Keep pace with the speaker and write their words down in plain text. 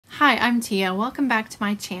Hi, I'm Tia. Welcome back to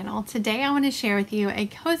my channel. Today I want to share with you a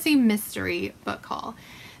cozy mystery book haul.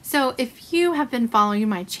 So if you have been following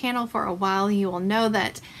my channel for a while, you will know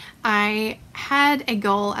that I had a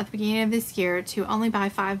goal at the beginning of this year to only buy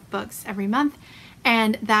 5 books every month,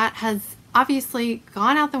 and that has obviously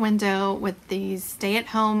gone out the window with these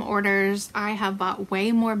stay-at-home orders. I have bought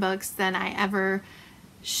way more books than I ever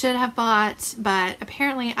should have bought, but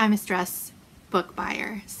apparently I'm a stressed book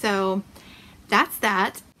buyer. So that's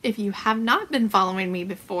that. If you have not been following me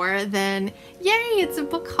before, then yay, it's a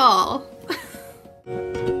book haul.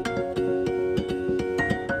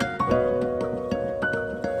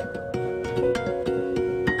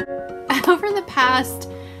 Over the past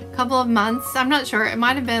couple of months, I'm not sure, it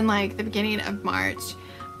might have been like the beginning of March,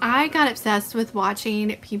 I got obsessed with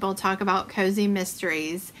watching people talk about cozy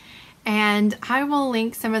mysteries. And I will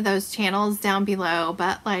link some of those channels down below,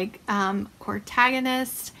 but like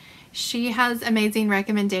Cortagonist, she has amazing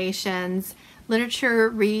recommendations. Literature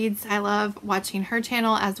Reads, I love watching her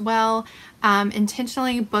channel as well.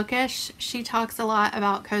 Intentionally Bookish, she talks a lot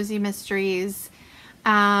about cozy mysteries.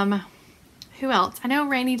 Who else? I know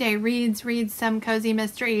Rainy Day reads some cozy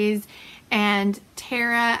mysteries, and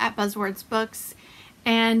Tara at Buzzwords Books.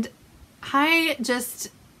 And I've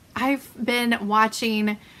been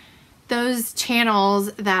watching those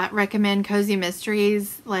channels that recommend cozy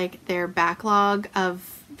mysteries, like their backlog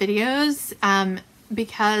of videos,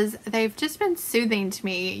 because they've just been soothing to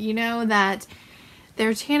me. You know that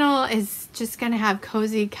their channel is just gonna have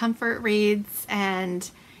cozy comfort reads, and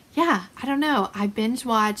yeah, I don't know, I binge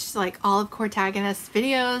watched like all of Cortagonist's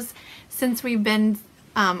videos since we've been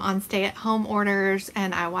on stay-at-home orders,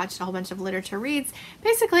 and I watched a whole bunch of Literature Reads.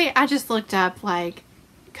 Basically, I just looked up like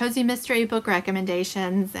cozy mystery book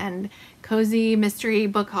recommendations and cozy mystery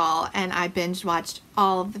book haul, and I binge watched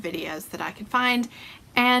all of the videos that I could find,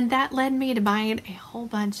 and that led me to buying a whole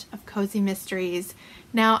bunch of cozy mysteries.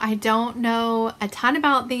 Now, I don't know a ton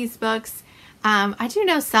about these books. I do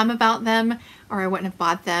know some about them, or I wouldn't have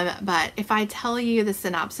bought them, but if I tell you the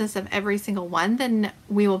synopsis of every single one, then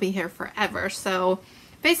we will be here forever. So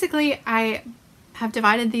basically, I have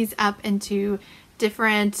divided these up into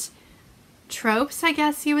different tropes, I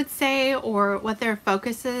guess you would say, or what their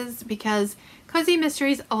focus is, because cozy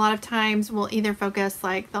mysteries a lot of times will either focus,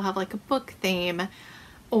 like they'll have like a book theme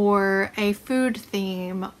or a food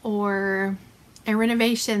theme or a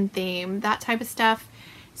renovation theme, that type of stuff.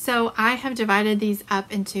 So I have divided these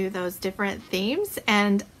up into those different themes,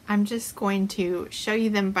 and I'm just going to show you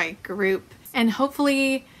them by group, and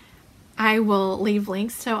hopefully I will leave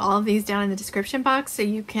links to all of these down in the description box so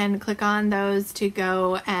you can click on those to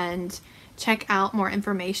go and check out more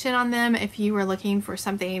information on them if you were looking for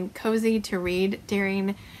something cozy to read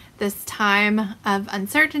during this time of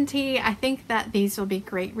uncertainty. I think that these will be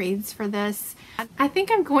great reads for this. I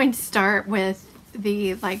think I'm going to start with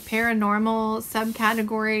the like paranormal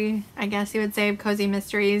subcategory, I guess you would say, of cozy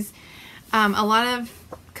mysteries. A lot of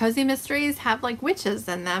cozy mysteries have like witches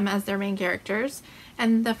in them as their main characters,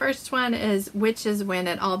 and the first one is Witches When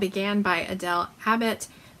It All Began by Adele Abbott.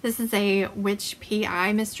 This is a witch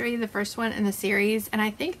PI mystery, the first one in the series, and I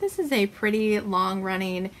think this is a pretty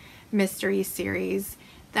long-running mystery series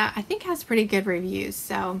that I think has pretty good reviews.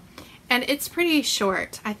 So, and it's pretty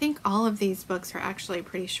short. I think all of these books are actually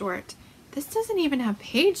pretty short. This doesn't even have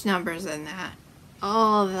page numbers in that.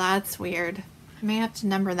 Oh, that's weird. I may have to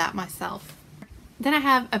number that myself. Then I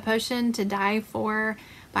have A Potion to Die For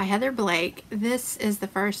by Heather Blake. This is the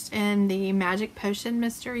first in the Magic Potion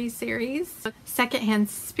mystery series. Secondhand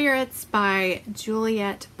Spirits by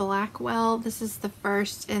Juliet Blackwell. This is the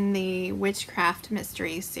first in the Witchcraft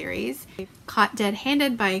mystery series. Caught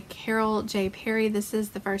Dead-Handed by Carol J. Perry. This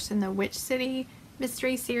is the first in the Witch City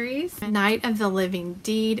mystery series. Night of the Living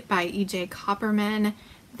Deed by E.J. Copperman.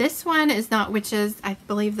 This one is not witches. I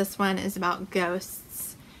believe this one is about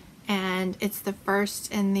ghosts, and it's the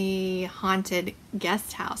first in the Haunted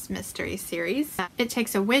Guest House mystery series. It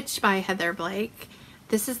Takes a Witch by Heather Blake.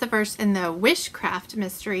 This is the first in the Witchcraft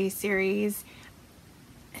mystery series.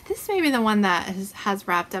 This may be the one that has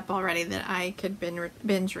wrapped up already that I could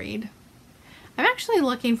binge read. I'm actually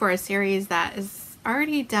looking for a series that is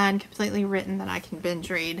already done, completely written, that I can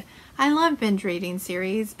binge read. I love binge reading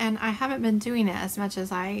series, and I haven't been doing it as much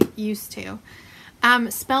as I used to.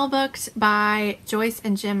 Spellbooked by Joyce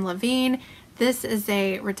and Jim Levine. This is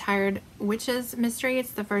a retired witches mystery.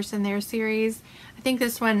 It's the first in their series. I think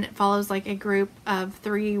this one follows like a group of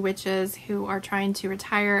 3 witches who are trying to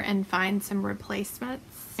retire and find some replacements.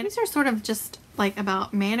 And these are sort of just like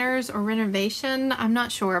about manors or renovation. I'm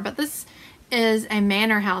not sure, but this is a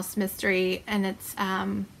manor house mystery, and it's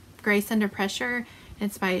Grace Under Pressure.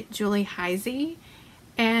 It's by Julie Heisey,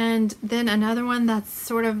 and And then another one that's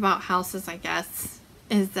sort of about houses, I guess,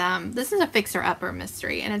 is this is a fixer-upper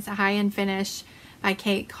mystery, and it's a high-end finish by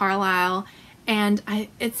Kate Carlisle. And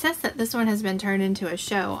it says that this one has been turned into a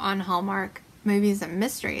show on Hallmark Movies and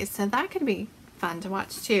Mysteries, so that could be fun to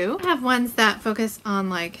watch too. I have ones that focus on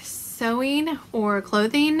like sewing or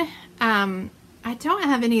clothing. I don't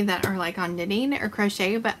have any that are like on knitting or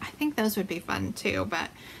crochet, but I think those would be fun too. But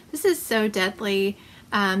this is So Deadly.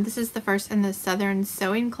 This is the first in the Southern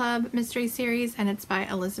Sewing Club mystery series, and it's by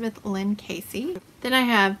Elizabeth Lynn Casey. Then I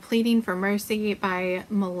have Pleading for Mercy by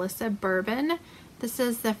Melissa Bourbon. This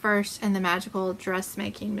is the first in the Magical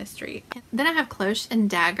Dressmaking mystery. Then I have Cloche and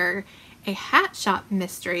Dagger, a hat shop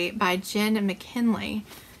mystery by Jen McKinley.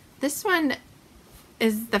 This one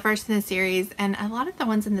is the first in the series, and a lot of the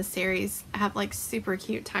ones in the series have like super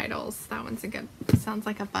cute titles. That one's sounds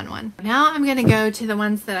like a fun one. Now I'm gonna go to the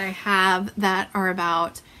ones that I have that are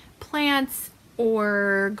about plants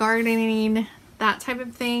or gardening, that type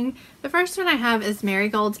of thing. The first one I have is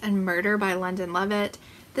Marigolds and Murder by London Lovett.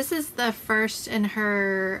 This is the first in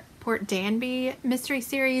her Port Danby mystery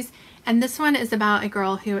series, and this one is about a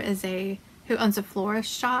girl who owns a florist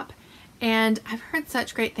shop. And I've heard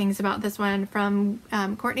such great things about this one from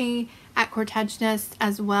Courtney at Cortegenist,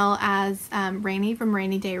 as well as Rainy from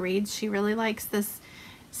Rainy Day Reads. She really likes this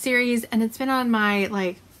series, and it's been on my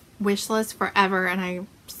like wish list forever, and I'm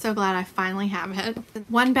so glad I finally have it.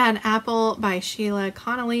 One Bad Apple by Sheila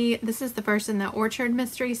Connolly. This is the first in the Orchard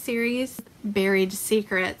mystery series. Buried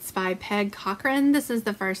Secrets by Peg Cochran. This is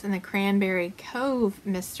the first in the Cranberry Cove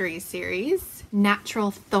mystery series. Natural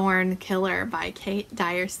Thorn Killer by Kate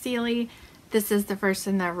Dyer Seeley. This is the first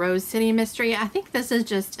in the Rose City mystery. I think this is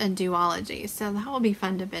just a duology, so that will be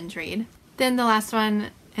fun to binge read. Then the last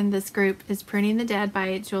one in this group is Pruning the Dead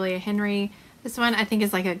by Julia Henry. This one I think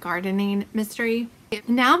is like a gardening mystery.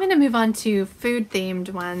 Now I'm going to move on to food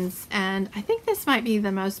themed ones, and I think this might be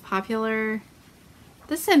the most popular.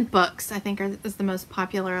 This in books I think is the most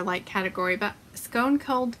popular like category, but Scone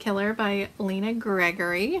Cold Killer by Lena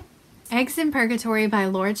Gregory. Eggs in Purgatory by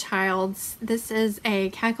Laura Childs. This is a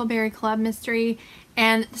Cackleberry Club mystery,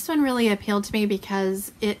 and this one really appealed to me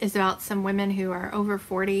because it is about some women who are over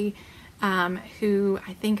 40 who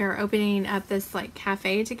I think are opening up this like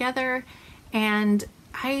cafe together, and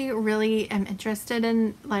I really am interested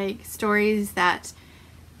in like stories that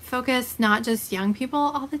focus not just young people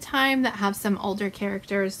all the time, that have some older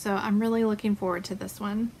characters, so I'm really looking forward to this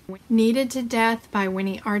one. Kneaded to Death by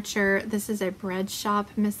Winnie Archer. This is a bread shop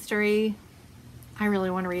mystery. I really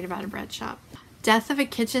want to read about a bread shop. Death of a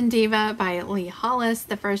Kitchen Diva by Lee Hollis,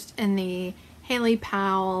 the first in the Haley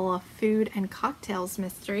Powell Food and Cocktails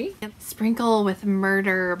mystery. Sprinkle with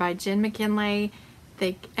Murder by Jen McKinley,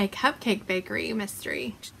 a cupcake bakery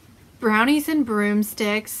mystery. Brownies and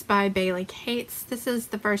Broomsticks by Bailey Cates. This is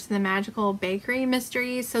the first in the Magical Bakery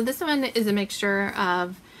mystery. So this one is a mixture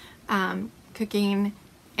of cooking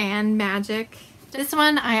and magic. This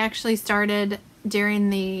one I actually started during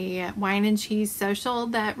the Wine and Cheese social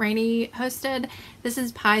that Rainey hosted. This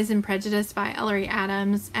is Pies and Prejudice by Ellery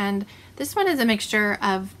Adams, and this one is a mixture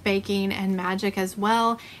of baking and magic as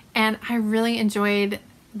well, and I really enjoyed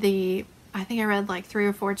I think I read like 3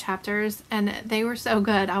 or 4 chapters, and they were so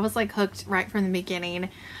good. I was like hooked right from the beginning.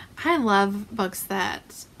 I love books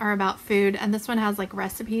that are about food, and this one has like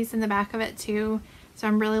recipes in the back of it too, so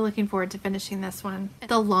I'm really looking forward to finishing this one.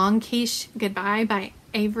 The Long Quiche Goodbye by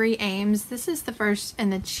Avery Ames. This is the first in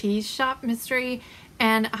the cheese shop mystery,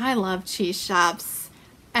 and I love cheese shops,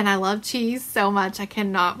 and I love cheese so much. I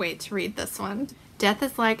cannot wait to read this one. Death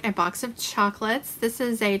is Like a Box of Chocolates. This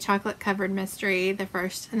is a chocolate covered mystery, the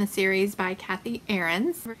first in the series by Kathy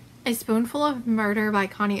Aarons. A Spoonful of Murder by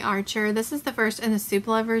Connie Archer. This is the first in the Soup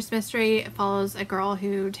Lovers mystery. It follows a girl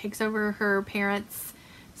who takes over her parents'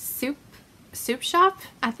 soup shop.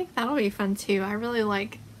 I think that'll be fun too. I really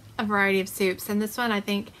like a variety of soups, and this one I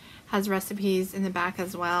think has recipes in the back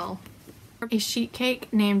as well. A Sheet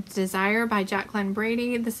Cake Named Desire by Jacqueline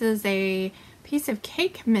Brady. This is a piece of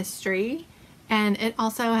cake mystery, and it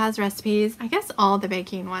also has recipes. I guess all the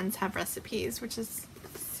baking ones have recipes, which is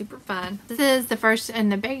super fun. This is the first in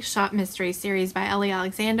the Bake Shop mystery series by Ellie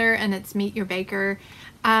Alexander, and it's Meet Your Baker.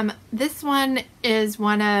 This one is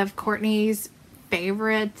one of Courtney's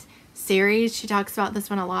favorite series. She talks about this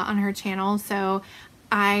one a lot on her channel, so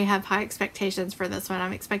I have high expectations for this one.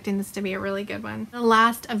 I'm expecting this to be a really good one. The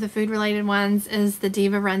last of the food related ones is The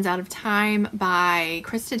Diva Runs Out of Time by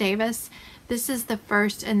Krista Davis. This is the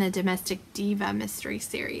first in the Domestic Diva mystery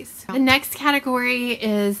series. The next category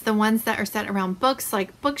is the ones that are set around books,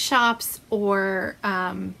 like bookshops or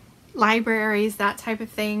libraries, that type of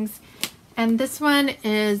things. And this one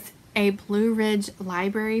is a Blue Ridge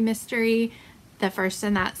Library mystery, the first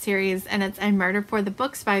in that series, and it's A Murder for the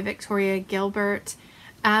Books by Victoria Gilbert.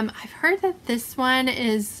 I've heard that this one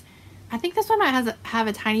is, I think this one might have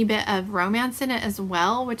a tiny bit of romance in it as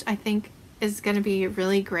well, which I think is going to be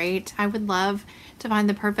really great. I would love to find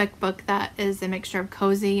the perfect book that is a mixture of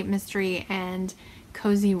cozy mystery and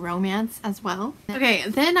cozy romance as well. Okay,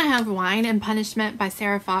 then I have Wine and Punishment by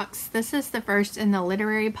Sarah Fox. This is the first in the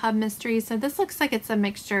literary pub mystery, so this looks like it's a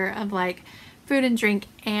mixture of like food and drink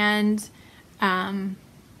and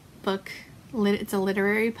book. It's a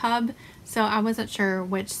literary pub, so I wasn't sure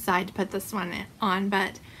which side to put this one on,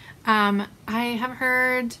 but I have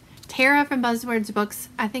heard Tara from Buzzwords Books,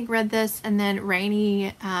 I think, read this, and then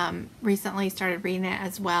Rainey recently started reading it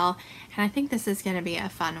as well, and I think this is going to be a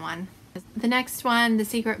fun one. The next one, The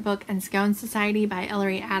Secret Book and Scone Society by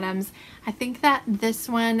Ellery Adams. I think that this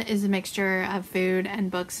one is a mixture of food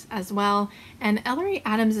and books as well, and Ellery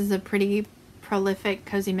Adams is a pretty prolific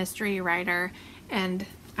cozy mystery writer, and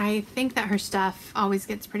I think that her stuff always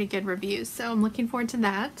gets pretty good reviews, so I'm looking forward to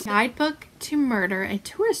that. Guidebook to Murder, a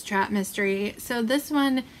tourist trap mystery. So this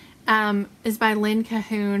one is by Lynn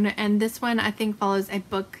Cahoon, and this one I think follows a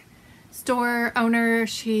bookstore owner.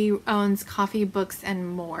 She owns coffee, books, and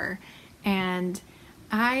more. And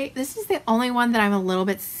this is the only one that I'm a little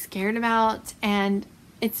bit scared about, and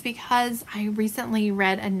it's because I recently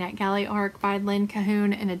read a NetGalley arc by Lynn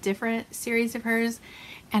Cahoon in a different series of hers,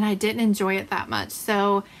 and I didn't enjoy it that much.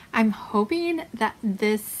 So I'm hoping that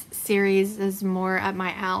this series is more up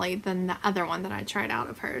my alley than the other one that I tried out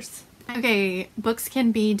of hers. Okay, Books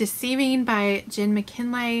Can Be Deceiving by Jen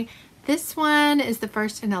McKinley. This one is the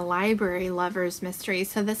first in a library lovers mystery.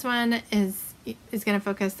 So this one is going to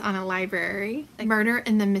focus on a library. Murder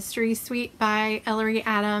in the Mystery Suite by Ellery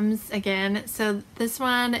Adams again. So this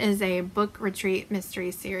one is a book retreat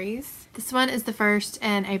mystery series. This one is the first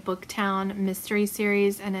in a Booktown mystery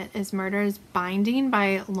series, and it is Murder's Binding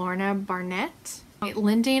by Lorna Barnett.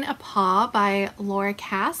 Lending a Paw by Laura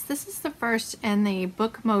Cass. This is the first in the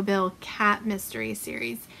Bookmobile Cat mystery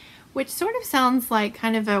series, which sort of sounds like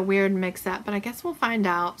kind of a weird mix-up, but I guess we'll find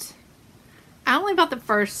out. I only bought the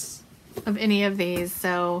first of any of these,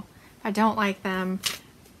 so I don't like them.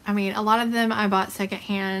 I mean, a lot of them I bought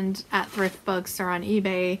secondhand at thrift books or on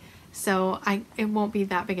eBay, so it won't be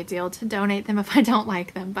that big a deal to donate them if I don't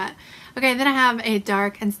like them. But okay, then I have A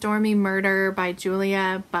Dark and Stormy Murder by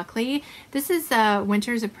Julia Buckley. This is a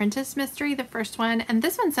Winter's Apprentice mystery, the first one, and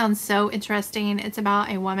this one sounds so interesting. It's about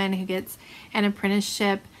a woman who gets an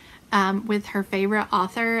apprenticeship with her favorite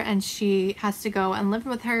author, and she has to go and live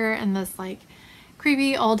with her in this like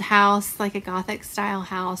creepy old house, like a Gothic style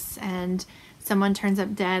house, and someone turns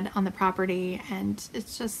up dead on the property, and it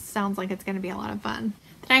just sounds like it's going to be a lot of fun.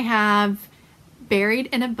 Then I have Buried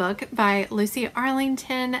in a Book by Lucy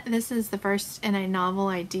Arlington. This is the first in a novel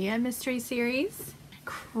idea mystery series.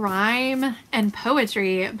 Crime and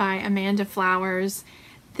Poetry by Amanda Flowers.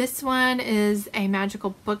 This one is a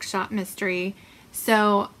magical bookshop mystery,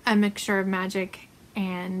 so a mixture of magic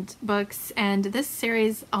and books, and this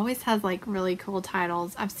series always has like really cool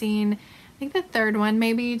titles. I've seen, I think the third one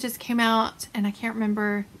maybe just came out, and I can't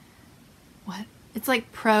remember what. It's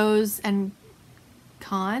like prose and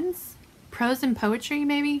cons? Prose and poetry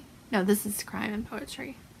maybe? No, this is crime and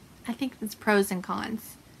poetry. I think it's pros and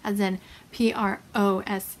cons, as in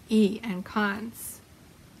P-R-O-S-E and cons.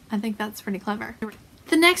 I think that's pretty clever.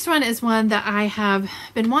 The next one is one that I have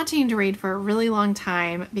been wanting to read for a really long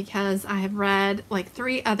time because I have read like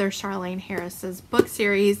 3 other Charlaine Harris's book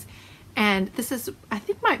series, and this is, I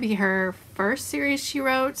think, might be her first series she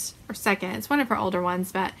wrote, or second. It's one of her older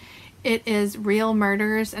ones, but it is Real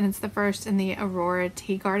Murders, and it's the first in the Aurora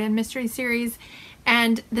Teagarden mystery series.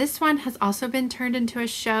 And this one has also been turned into a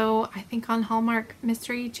show, I think, on Hallmark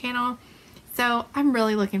Mystery Channel. So I'm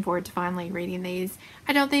really looking forward to finally reading these.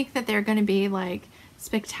 I don't think that they're going to be like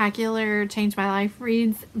spectacular change my life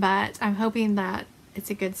reads, but I'm hoping that it's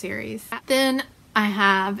a good series. Then I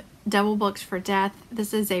have Double Books for Death.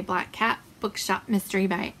 This is a Black Cat bookshop mystery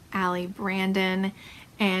by Allie Brandon,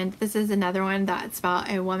 and this is another one that's about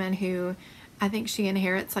a woman who, I think she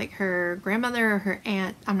inherits like her grandmother or her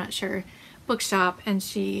aunt, I'm not sure, bookshop, and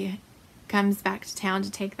she comes back to town to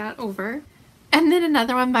take that over. And then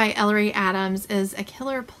another one by Ellery Adams is A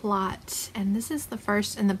Killer Plot, and this is the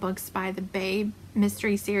first in the Books by the Babe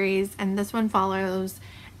mystery series, and this one follows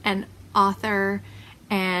an author,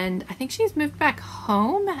 and I think she's moved back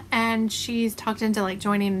home and she's talked into like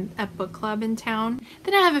joining a book club in town.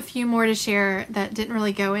 Then I have a few more to share that didn't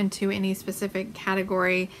really go into any specific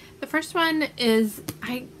category. The first one is,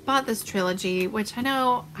 I bought this trilogy, which I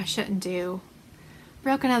know I shouldn't do.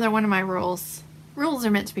 Broke another one of my rules. rules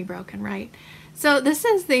are meant to be broken, right? So this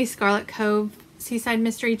is the Scarlet Cove Seaside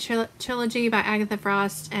Mystery Trilogy by Agatha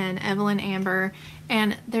Frost and Evelyn Amber,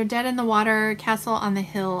 and they're Dead in the Water, Castle on the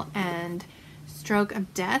Hill, and Stroke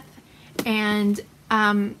of Death. And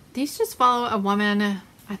these just follow a woman,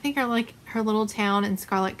 I think are like her little town in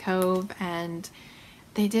Scarlet Cove, and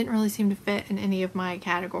they didn't really seem to fit in any of my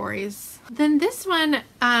categories. Then this one,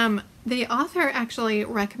 the author actually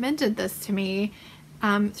recommended this to me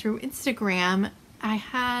through Instagram. I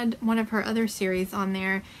had one of her other series on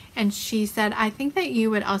there, and she said, I think that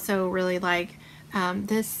you would also really like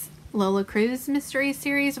this Lola Cruz mystery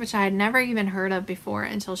series, which I had never even heard of before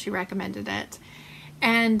until she recommended it.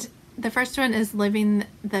 And the first one is Living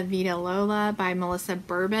the Vida Lola by Melissa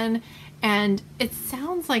Bourbon, and it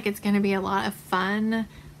sounds like it's going to be a lot of fun,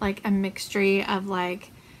 like a mixture of,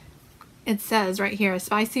 like, it says right here, a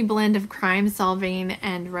spicy blend of crime solving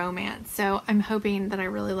and romance. So I'm hoping that I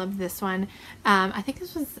really love this one. I think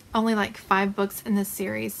this was only like 5 books in this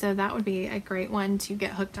series, so that would be a great one to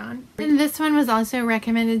get hooked on. And this one was also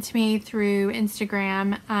recommended to me through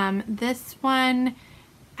Instagram. This one,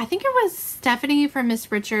 I think it was Stephanie from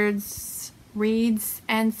Miss Richards Reads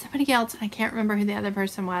and somebody else. I can't remember who the other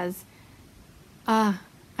person was.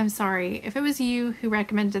 I'm sorry. If it was you who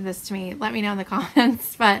recommended this to me, let me know in the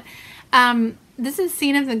comments. But this is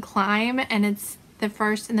Scene of the Climb, and it's the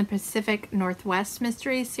first in the Pacific Northwest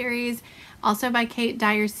mystery series, also by Kate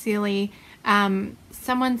Dyer Seeley.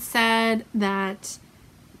 Someone said that,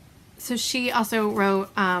 so she also wrote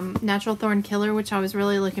Natural Thorn Killer, which I was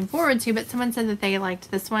really looking forward to, but someone said that they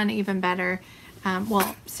liked this one even better.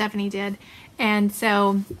 Well, Stephanie did. And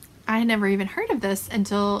so I had never even heard of this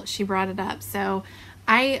until she brought it up. So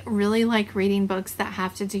I really like reading books that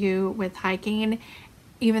have to do with hiking,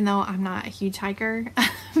 even though I'm not a huge hiker,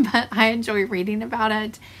 but I enjoy reading about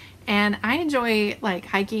it. And I enjoy like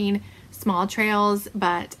hiking small trails,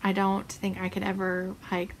 but I don't think I could ever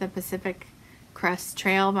hike the Pacific Crest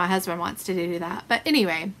Trail. My husband wants to do that. But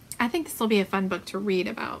anyway, I think this will be a fun book to read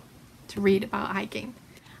about hiking.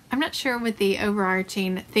 I'm not sure what the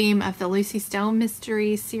overarching theme of the Lucy Stone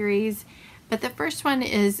mystery series, but the first one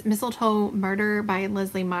is Mistletoe Murder by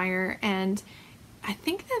Leslie Meyer, and I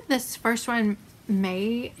think that this first one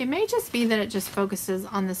may just be that it just focuses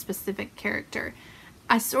on the specific character.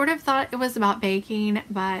 I sort of thought it was about baking,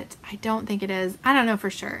 but I don't think it is. I don't know for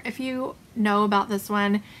sure. If you know about this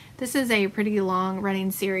one, this is a pretty long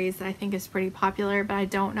running series that I think is pretty popular, but I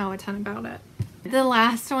don't know a ton about it. The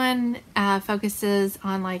last one focuses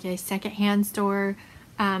on like a secondhand store,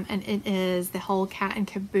 and it is The Whole Cat and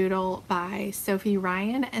Caboodle by Sophie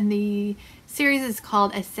Ryan, and the series is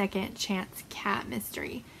called A Second Chance Cat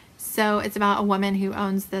Mystery. So it's about a woman who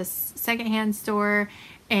owns this secondhand store,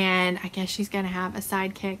 and I guess she's going to have a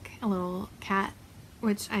sidekick, a little cat,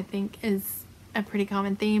 which I think is a pretty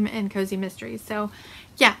common theme in cozy mysteries. So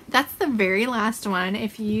yeah, that's the very last one.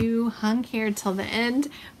 If you hung here till the end,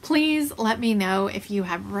 please let me know if you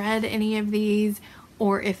have read any of these,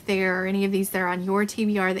 or if there are any of these that are on your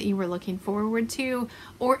TBR that you were looking forward to,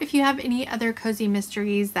 or if you have any other cozy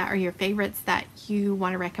mysteries that are your favorites that you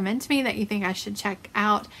want to recommend to me that you think I should check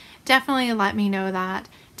out. Definitely let me know that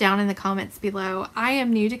down in the comments below. I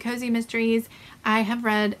am new to cozy mysteries. I have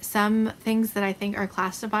read some things that I think are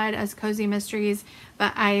classified as cozy mysteries,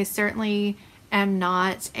 but I certainly am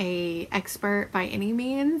not an expert by any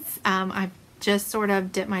means. I've just sort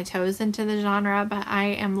of dipped my toes into the genre, but I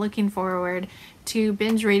am looking forward to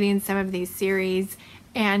binge reading some of these series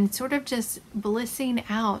and sort of just blissing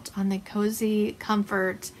out on the cozy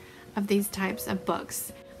comfort of these types of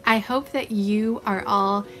books. I hope that you are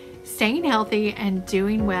all staying healthy and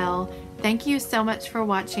doing well. Thank you so much for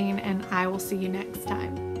watching, and I will see you next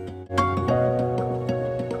time.